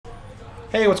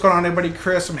Hey, what's going on, everybody?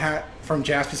 Chris from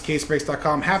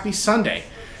JaspysCaseBreaks.com. Happy Sunday.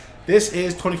 This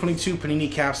is 2022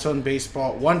 Panini Capstone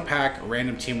Baseball 1-pack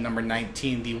random team number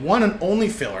 19, the one and only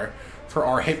filler for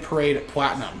our Hit Parade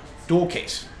Platinum dual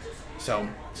case. So,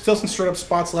 still some straight up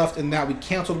spots left in that. We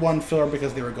canceled one filler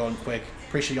because they were going quick.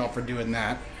 Appreciate y'all for doing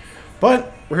that.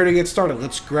 But we're here to get started.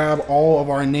 Let's grab all of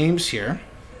our names here.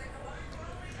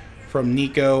 From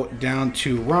Nico down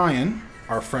to Ryan.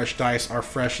 Our fresh dice, our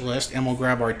fresh list, and we'll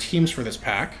grab our teams for this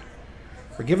pack.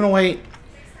 We're giving away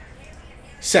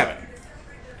 7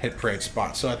 Hit Parade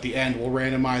spots. So at the end, we'll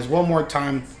randomize one more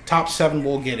time. Top 7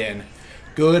 will get in.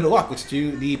 Good luck. Let's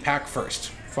do the pack first.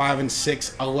 5 and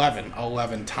 6, 11.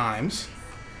 11 times.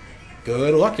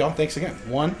 Good luck, y'all. Thanks again.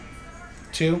 1,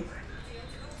 2,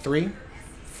 3,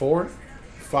 4,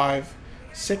 5,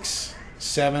 6,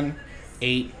 7,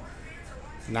 8,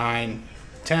 9,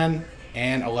 10,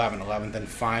 and 11. 11th and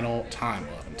final time.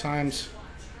 11 times.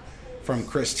 From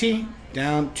Chris T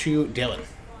down to Dylan.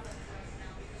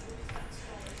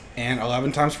 And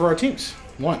 11 times for our teams.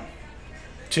 1,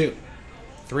 2,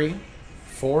 3,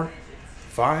 4,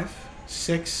 5,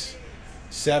 6,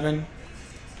 7,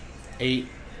 8,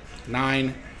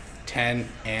 9, 10,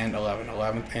 and 11.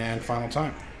 11th and final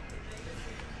time.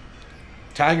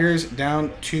 Tigers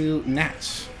down to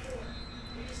Nats.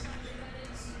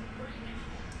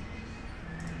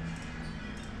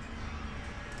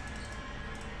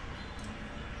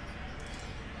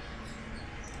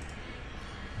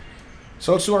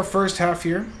 So let's do our first half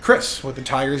here. Chris with the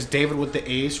Tigers, David with the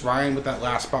A's, Ryan with that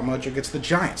last spot mojo gets the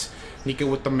Giants, Nico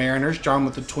with the Mariners, John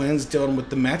with the Twins, Dylan with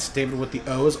the Mets, David with the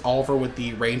O's, Oliver with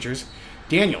the Rangers,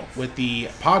 Daniel with the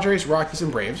Padres, Rockies,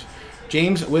 and Braves,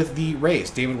 James with the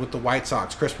Rays, David with the White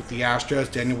Sox, Chris with the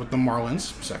Astros, Daniel with the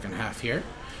Marlins, second half here.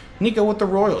 Nico with the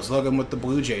Royals, Logan with the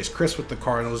Blue Jays, Chris with the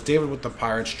Cardinals, David with the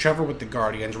Pirates, Trevor with the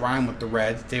Guardians, Ryan with the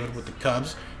Reds, David with the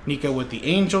Cubs, Nico with the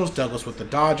Angels, Douglas with the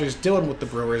Dodgers, Dylan with the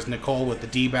Brewers, Nicole with the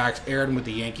D-backs, Aaron with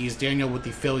the Yankees, Daniel with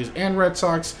the Phillies and Red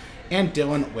Sox, and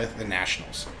Dylan with the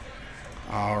Nationals.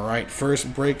 All right,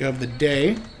 first break of the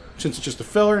day. Since it's just a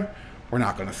filler, we're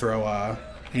not going to throw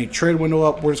any trade window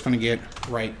up. We're just going to get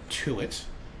right to it.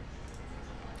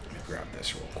 Let me grab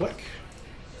this real quick.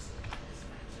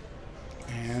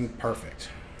 And perfect.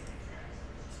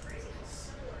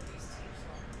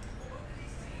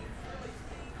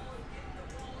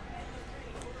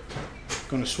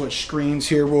 Going to switch screens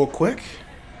here real quick.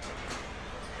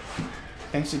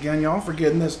 Thanks again, y'all, for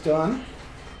getting this done.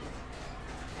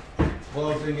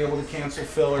 Love being able to cancel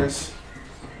fillers,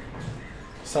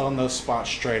 selling those spots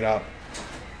straight up,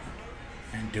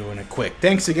 and doing it quick.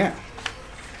 Thanks again.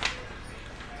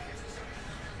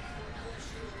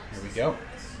 Here we go.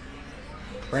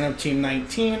 Random team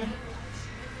 19.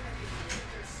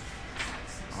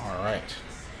 All right.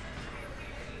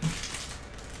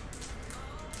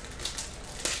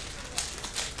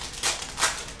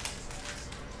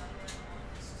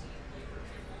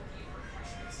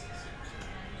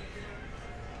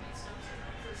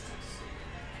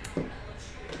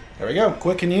 There we go.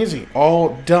 Quick and easy.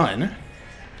 All done.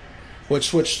 Let's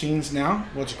switch scenes now.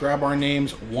 Let's grab our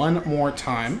names one more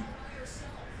time.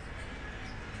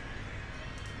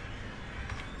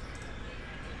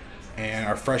 And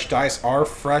our fresh dice, our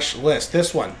fresh list.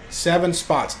 This one, 7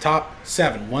 spots, top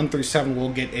 7. 1 through 7 will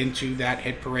get into that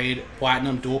Hit Parade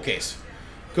Platinum dual case.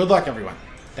 Good luck, everyone.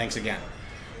 Thanks again.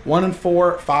 1 and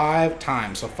 4, 5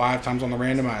 times. So 5 times on the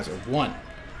randomizer. 1,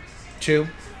 2,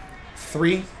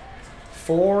 3,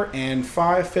 4, and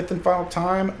 5. 5th and final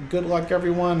time. Good luck,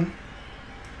 everyone.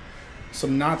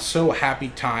 Some not so happy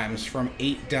times from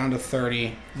 8 down to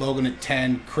 30. Logan at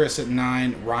 10, Chris at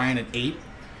 9, Ryan at 8.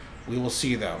 We will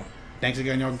see, though. Thanks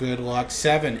again, y'all. Good luck.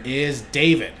 7 is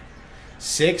David.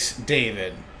 6,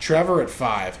 David. Trevor at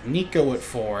 5. Nico at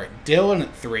 4. Dylan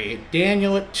at 3.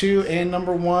 Daniel at 2. And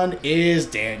number 1 is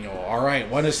Daniel. All right,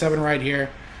 1 to 7 right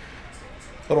here.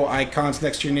 Little icons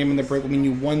next to your name in the break will mean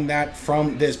you won that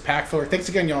from this pack filler. Thanks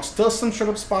again, y'all. Still some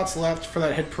straight up spots left for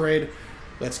that Hit Parade.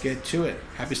 Let's get to it.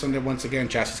 Happy Sunday once again.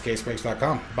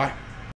 JaspysCaseBreaks.com. Bye.